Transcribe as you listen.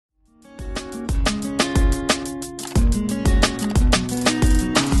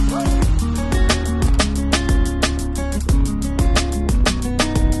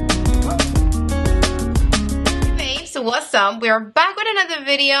up? We are back with another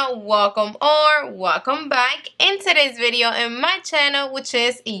video. Welcome or welcome back. In today's video in my channel, which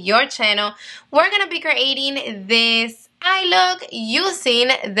is your channel, we're gonna be creating this eye look using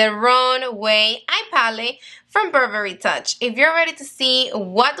the Runway eye palette from Burberry Touch. If you're ready to see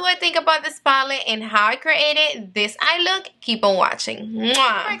what do I think about this palette and how I created this eye look, keep on watching. Mwah.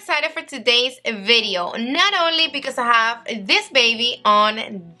 I'm excited for today's video, not only because I have this baby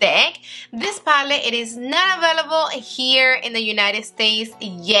on deck. This palette, it is not available here in the United States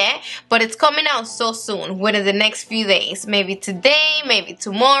yet, but it's coming out so soon, within the next few days, maybe today, maybe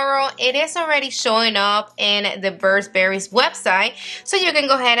tomorrow. It is already showing up in the Burberry's website, so you can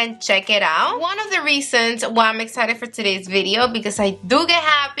go ahead and check it out. One of the reasons why I'm excited for today's video, because I do get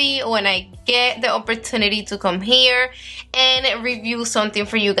happy when I get the opportunity to come here and review something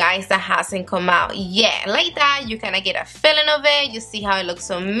for you guys that hasn't come out yet. Like that, you kind of get a feeling of it. You see how it looks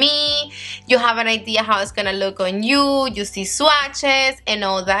on me. You have an idea how it's gonna look on you. You see swatches and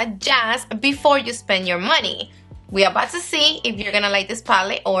all that jazz before you spend your money. We are about to see if you're gonna like this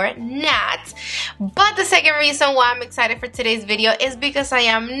palette or not. But the second reason why I'm excited for today's video is because I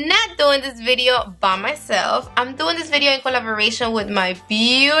am not doing this video by myself. I'm doing this video in collaboration with my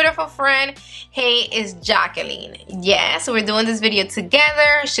beautiful friend. Hey, it's Jacqueline. Yes, we're doing this video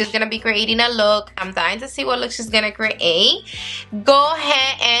together. She's gonna be creating a look. I'm dying to see what look she's gonna create. Go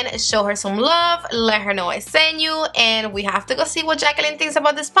ahead and show her some love. Let her know I sent you. And we have to go see what Jacqueline thinks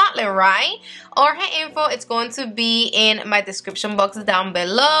about this palette, right? Or her info, it's going to be in my description box down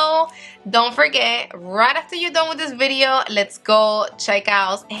below. Don't forget, right after you're done with this video, let's go check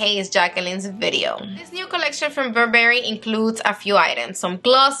out Hey Jacqueline's video. This new collection from Burberry includes a few items, some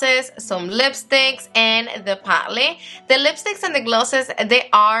glosses, some lipsticks, and the palette. The lipsticks and the glosses, they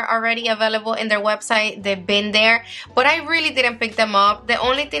are already available in their website. They've been there, but I really didn't pick them up. The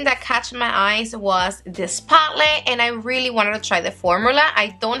only thing that caught my eyes was this palette, and I really wanted to try the formula.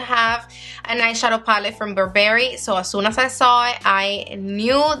 I don't have an eyeshadow palette from Burberry, so as soon as I saw it, I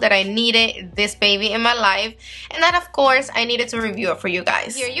knew that I needed this baby in my life, and that of course I needed to review it for you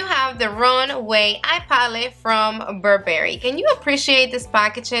guys. Here you have the Runway eye palette from Burberry. Can you appreciate this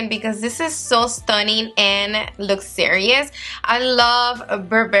packaging? Because this is so stunning and looks serious. I love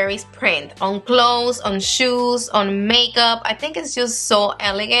Burberry's print on clothes, on shoes, on makeup. I think it's just so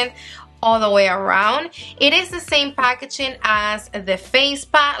elegant all the way around. It is the same packaging as the face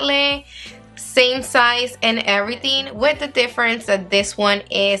palette, same size and everything, with the difference that this one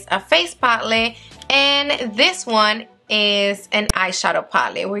is a face palette and this one is an eyeshadow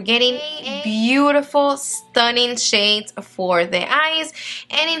palette. We're getting beautiful, stunning shades for the eyes,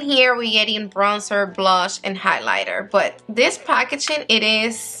 and in here we're getting bronzer, blush, and highlighter. But this packaging, it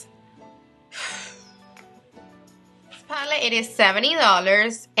is palette, it is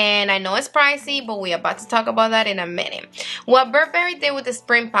 $70, and I know it's pricey, but we're about to talk about that in a minute. What Burberry did with the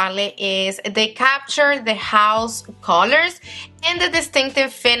spring palette is they captured the house colors and the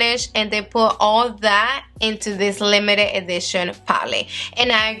distinctive finish, and they put all that into this limited edition palette.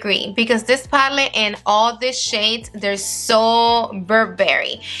 And I agree, because this palette and all these shades, they're so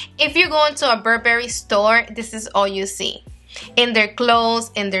Burberry. If you go into a Burberry store, this is all you see. In their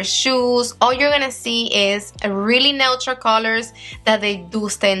clothes, in their shoes, all you're gonna see is really neutral colors that they do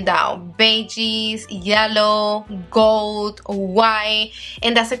stand out. Beiges, yellow, gold, white,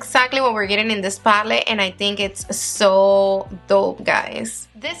 and that's exactly what we're getting in this palette, and I think it's so dope, guys.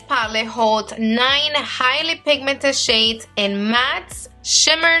 This palette holds 9 highly pigmented shades in mattes,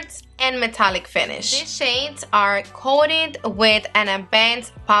 shimmers, and metallic finish. These shades are coated with an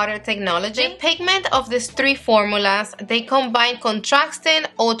advanced powder technology. The pigment of these 3 formulas, they combine contrasting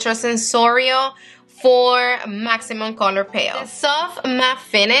ultrasensorial for maximum color payoff. The soft matte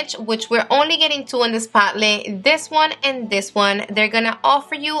finish, which we're only getting 2 in this palette, this one and this one, they're gonna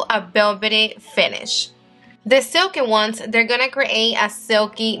offer you a velvety finish. The silky ones, they're gonna create a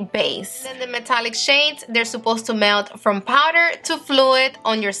silky base. Then the metallic shades, they're supposed to melt from powder to fluid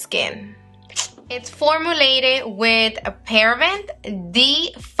on your skin. It's formulated with a paraben,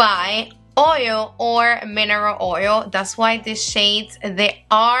 D5 oil or mineral oil. That's why these shades, they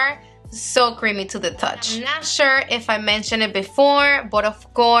are so creamy to the touch. I'm not sure if I mentioned it before, but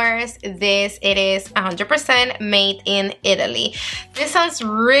of course this, it is 100% made in Italy. This sounds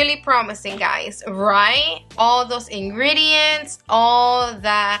really promising, guys, right? All those ingredients, all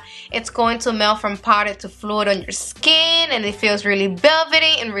that, it's going to melt from powder to fluid on your skin, and it feels really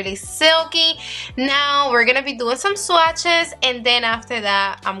velvety and really silky. Now we're gonna be doing some swatches, and then after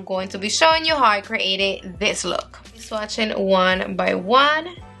that I'm going to be showing you how I created this look. Swatching one by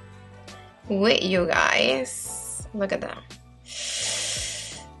one with you guys. Look at that.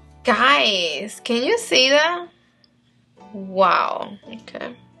 Guys, can you see that? Wow.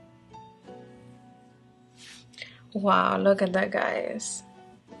 Okay. Wow, look at that, guys.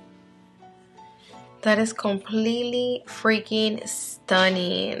 That is completely freaking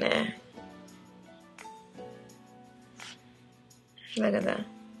stunning. Look at that.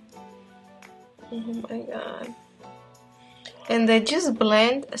 Oh my god. And they just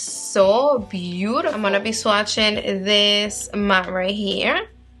blend so beautiful. I'm gonna be swatching this matte right here.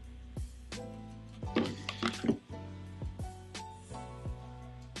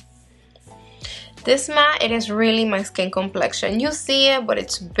 This matte, it is really my skin complexion. You see it, but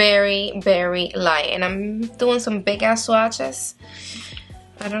it's very, very light. And I'm doing some big ass swatches.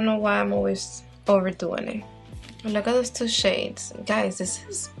 I don't know why I'm always overdoing it. Look at those two shades. Guys, this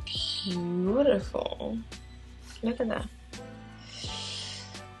is beautiful. Look at that.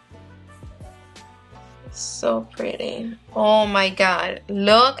 So pretty. Oh my god.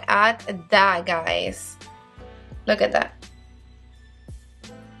 Look at that, guys. Look at that.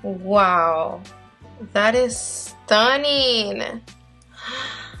 Wow. That is stunning.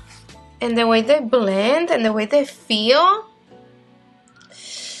 And the way they blend and the way they feel,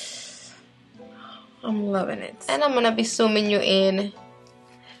 I'm loving it. And I'm gonna be zooming you in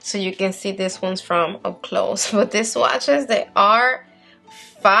so you can see this one's from up close. But these swatches, they are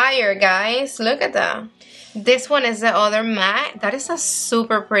fire, guys. Look at that. This one is the other matte. That is a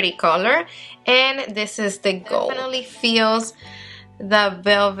super pretty color. And this is the gold. Definitely feels the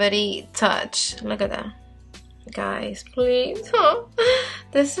velvety touch. Look at that, guys, please. Oh,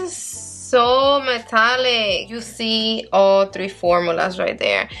 this is so metallic. You see all three formulas right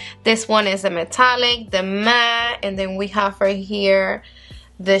there. This one is the metallic, the matte, and then we have right here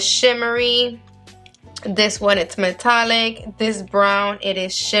the shimmery. This one, it's metallic. This brown, it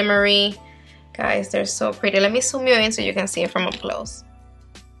is shimmery. Guys, they're so pretty. Let me zoom you in so you can see it from up close.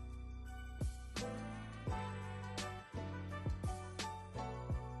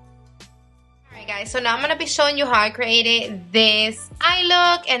 Guys, so now I'm gonna be showing you how I created this eye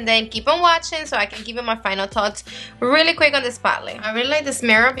look, and then keep on watching so I can give you my final thoughts really quick on this palette. I really like this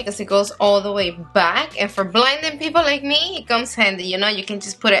mirror because it goes all the way back, and for blinding people like me, it comes handy. You know, you can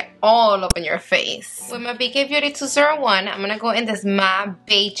just put it all up in your face. With my BK Beauty 201, I'm gonna go in this matte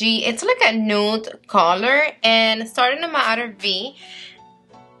beigey. It's like a nude color, and starting in my outer V,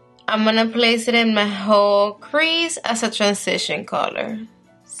 I'm gonna place it in my whole crease as a transition color.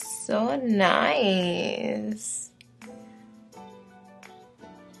 So nice.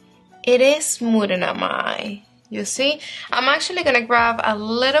 It is smoothing out my eye. You see? I'm actually gonna grab a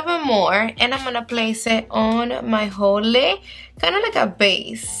little bit more and I'm gonna place it on my whole lid, kind of like a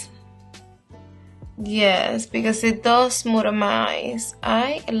base. Yes, because it does smooth out my eyes.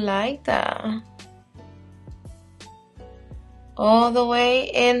 I like that. All the way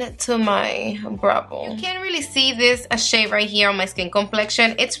into my brow bone. You can't really see this shade right here on my skin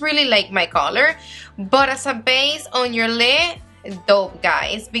complexion. It's really like my color, but as a base on your lid, dope,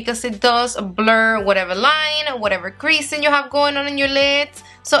 guys, because it does blur whatever line, whatever creasing you have going on in your lids,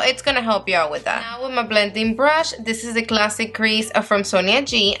 so it's gonna help you out with that. Now with my blending brush, this is the classic crease from Sonia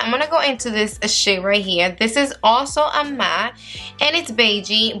G. I'm gonna go into this shade right here. This is also a matte, and it's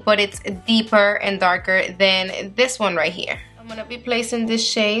beigey, but it's deeper and darker than this one right here. I'm gonna be placing this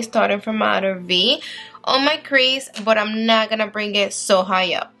shade starting from my outer V on my crease, but I'm not gonna bring it so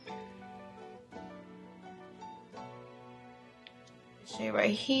high up. Shade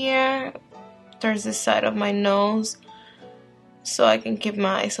right here towards the side of my nose so I can give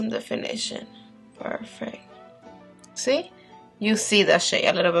my eyes some definition. Perfect. See? You see that shade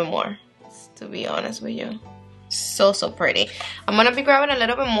a little bit more, to be honest with you. So pretty. I'm gonna be grabbing a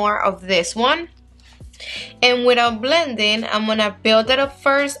little bit more of this one. And without blending, I'm gonna build it up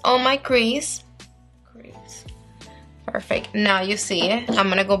first on my crease. Perfect. Now you see it. I'm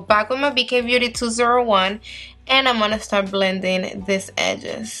gonna go back with my BK Beauty 201 and I'm gonna start blending these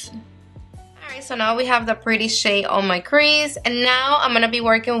edges. Alright, so now we have the pretty shade on my crease, and now I'm gonna be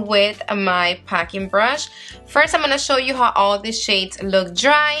working with my packing brush. First, I'm gonna show you how all these shades look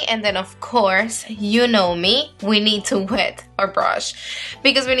dry, and then of course, you know me, we need to wet our brush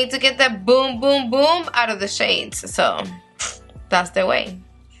because we need to get that boom, boom, boom out of the shades. So that's the way.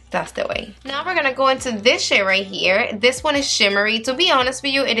 That's the way. Now we're gonna go into this shade right here. This one is shimmery. To be honest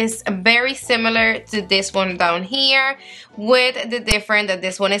with you, it is very similar to this one down here, with the difference that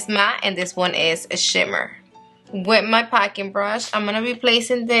this one is matte and this one is a shimmer. With my packing brush, I'm gonna be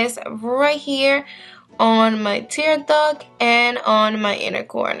placing this right here on my tear duct and on my inner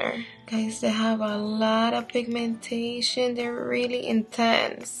corner. Guys, they have a lot of pigmentation. They're really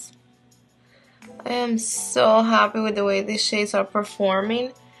intense. I am so happy with the way these shades are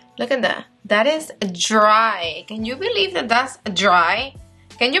performing. Look at that. That is dry. Can you believe that that's dry?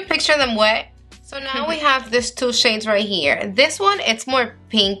 Can you picture them wet? So now we have these two shades right here. This one, it's more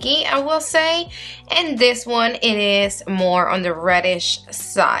pinky, I will say. And this one, it is more on the reddish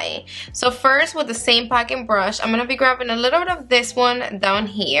side. So first, with the same packing brush, I'm going to be grabbing a little bit of this one down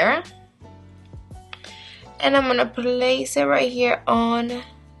here. And I'm going to place it right here on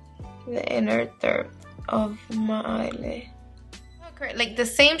the inner third of my eyelid. Okay, like the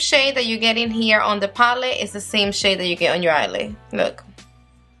same shade that you get in here on the palette is the same shade that you get on your eyelid. Look.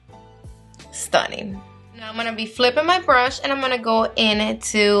 Stunning. Now I'm going to be flipping my brush and I'm going to go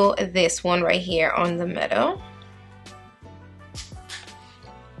into this one right here on the middle.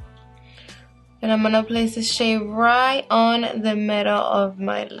 And I'm going to place the shade right on the middle of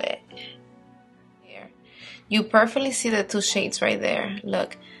my lid. Here. You perfectly see the two shades right there.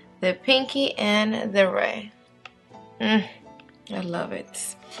 Look, the pinky and the red. I love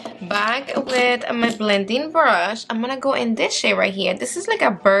it. Back with my blending brush, I'm gonna go in this shade right here. This is like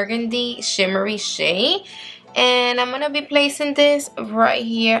a burgundy shimmery shade, and I'm gonna be placing this right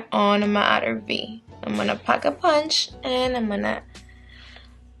here on my outer V. I'm gonna pack a punch and I'm gonna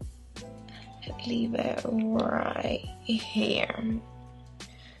leave it right here.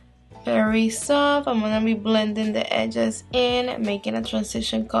 Very soft. I'm gonna be blending the edges in, making a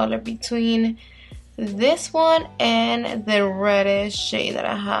transition color between this one and the reddish shade that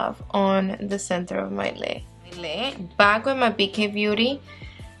I have on the center of my lid. Back with my BK Beauty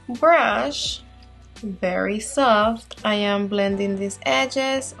brush, very soft. I am blending these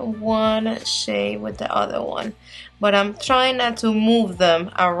edges, one shade with the other one, but I'm trying not to move them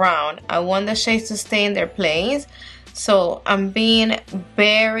around. I want the shades to stay in their place, so I'm being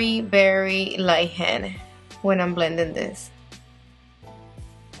very, very light-handed when I'm blending this.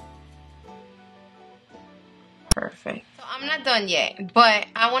 Perfect. So I'm not done yet, but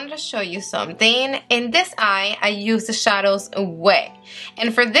I wanted to show you something. In this eye, I use the shadows wet.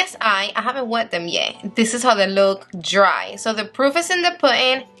 And for this eye, I haven't wet them yet. This is how they look dry. So the proof is in the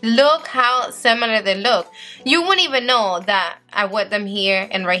pudding. Look how similar they look. You wouldn't even know that I wet them here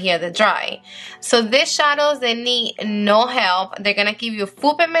and right here they're dry. So these shadows, they need no help. They're going to give you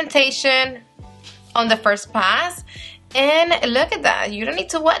full pigmentation on the first pass. And look at that. You don't need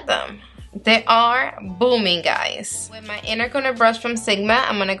to wet them. They are booming, guys. With my inner corner brush from Sigma,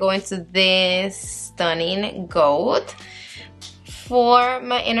 I'm going to go into this stunning gold for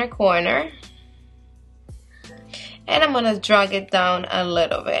my inner corner. And I'm going to drag it down a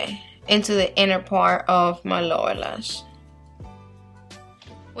little bit into the inner part of my lower lash.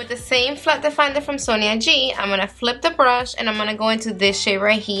 With the same flat definer from Sonia G, I'm going to flip the brush and I'm going to go into this shade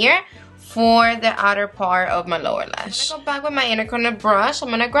right here for the outer part of my lower lash. I'm gonna go back with my inner corner brush. I'm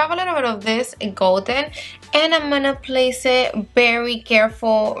gonna grab a little bit of this golden and I'm gonna place it very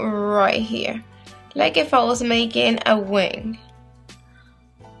careful right here, like if I was making a wing.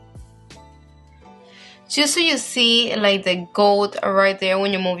 Just so you see like the gold right there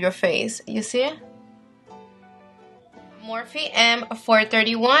when you move your face. You see it? Morphe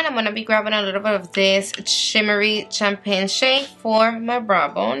M431. I'm gonna be grabbing a little bit of this shimmery champagne shade for my brow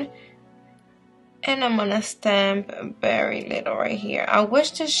bone. And I'm gonna stamp very little right here. I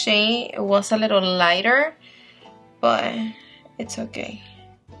wish the shade was a little lighter, but it's okay.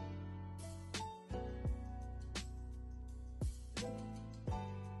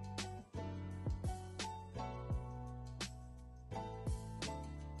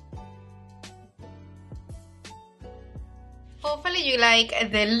 Hopefully you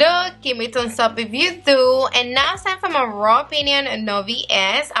like the look. Give me a thumbs up if you do. And now it's time for my raw opinion, no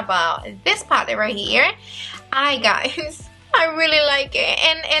VS, about this palette right here. Guys, I really like it.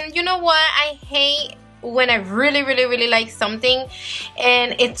 And you know what? I hate when I really like something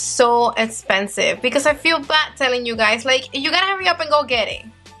and it's so expensive, because I feel bad telling you guys, like, you gotta hurry up and go get it.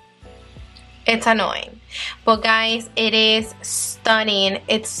 It's annoying, but guys, it is stunning.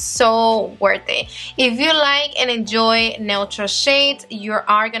 It's so worth it. If you like and enjoy neutral shades, you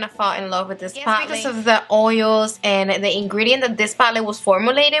are gonna fall in love with this palette because of the oils and the ingredient that this palette was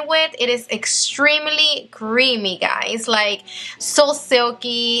formulated with. It is extremely creamy, guys, like so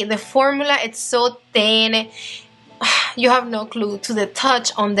silky. The formula, it's so thin. You have no clue to the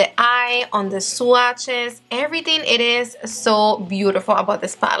touch on the eye, on the swatches, everything. It is so beautiful about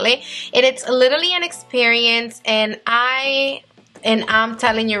this palette. It is literally an experience, and I'm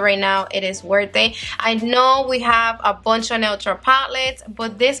telling you right now, it is worth it. I know we have a bunch of neutral palettes,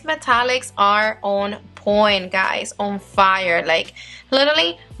 but these metallics are on point, guys. On fire. Like,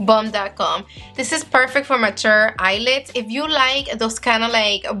 literally bomb.com. This is perfect for mature eyelids. If you like those kind of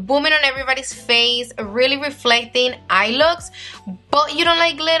like booming on everybody's face, really reflecting eye looks, but you don't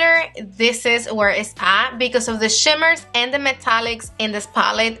like glitter, this is where it's at because of the shimmers and the metallics in this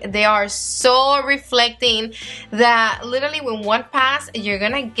palette. They are so reflecting that literally when one pass, you're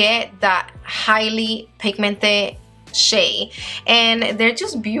gonna get that highly pigmented shade, and they're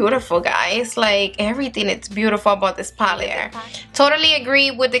just beautiful, guys. Like, everything, it's beautiful about this palette. Totally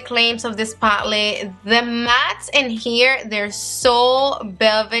agree with the claims of this palette. The mattes in here, they're so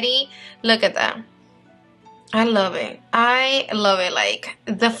velvety. Look at that. I love it. I love it. Like,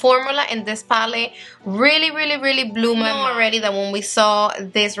 the formula in this palette really blew my mind already. That when we saw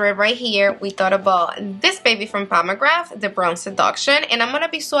this red right here, we thought about this baby from Palmograph, the Brown Seduction, and I'm gonna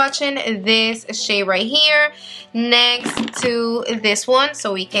be swatching this shade right here next to this one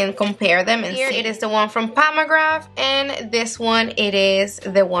so we can compare them. And here it is the one from Palmograph, and this one it is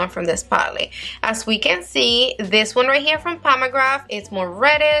the one from this palette. As we can see, this one right here from Palmograph, it's more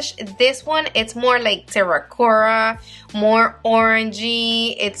reddish. This one, it's more like terracotta, more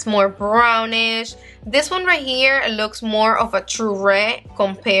orangey, it's more brownish. This one right here looks more of a true red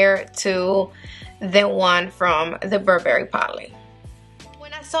compared to the one from the Burberry palette.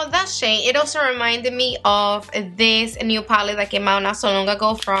 When I saw that shade, it also reminded me of this new palette that came out not so long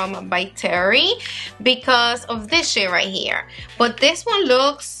ago from By Terry because of this shade right here. But this one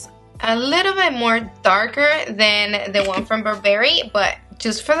looks a little bit more darker than the one from Burberry, but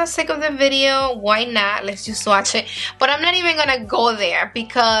just for the sake of the video, why not? Let's just swatch it. But I'm not even gonna go there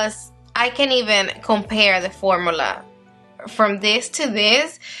because I can't even compare the formula from this to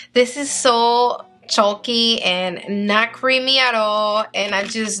this. This is so chalky and not creamy at all, and I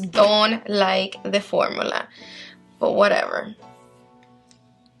just don't like the formula, but whatever.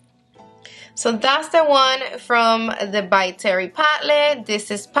 So that's the one from the By Terry palette.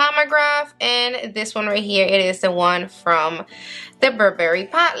 This is Palmograph, and this one right here, it is the one from the Burberry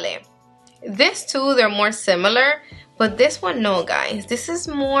palette. These two, they're more similar, but this one, no, guys. This is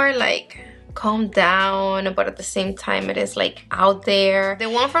more like calmed down, but at the same time, it is like out there.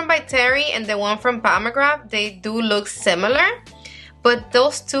 The one from By Terry and the one from Palmograph, they do look similar, but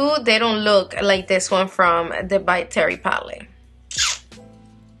those two, they don't look like this one from the By Terry palette.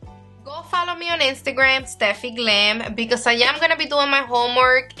 Follow me on Instagram, Stephi Glam, because I am going to be doing my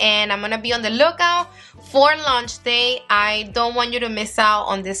homework and I'm going to be on the lookout for launch day. I don't want you to miss out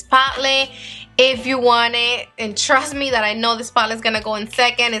on this palette. If you want it, and trust me that I know this palette is going to go in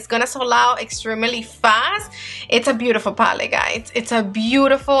second. It's going to sell out extremely fast. It's a beautiful palette, guys. It's a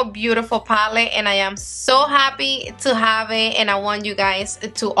beautiful palette, and I am so happy to have it, and I want you guys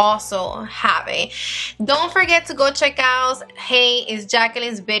to also have it. Don't forget to go check out Hey It's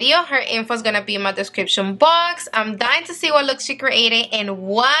Jacqueline's video. Her info is going to be in my description box. I'm dying to see what looks she created and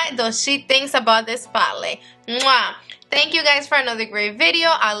what does she thinks about this palette. Mwah! Thank you guys for another great video.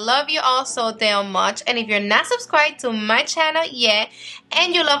 I love you all so damn much. And if you're not subscribed to my channel yet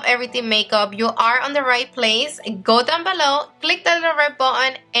and you love everything makeup, you are on the right place. Go down below, click the little red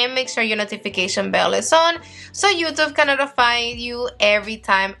button, and make sure your notification bell is on so YouTube can notify you every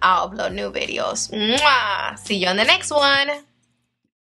time I upload new videos. Mwah! See you on the next one.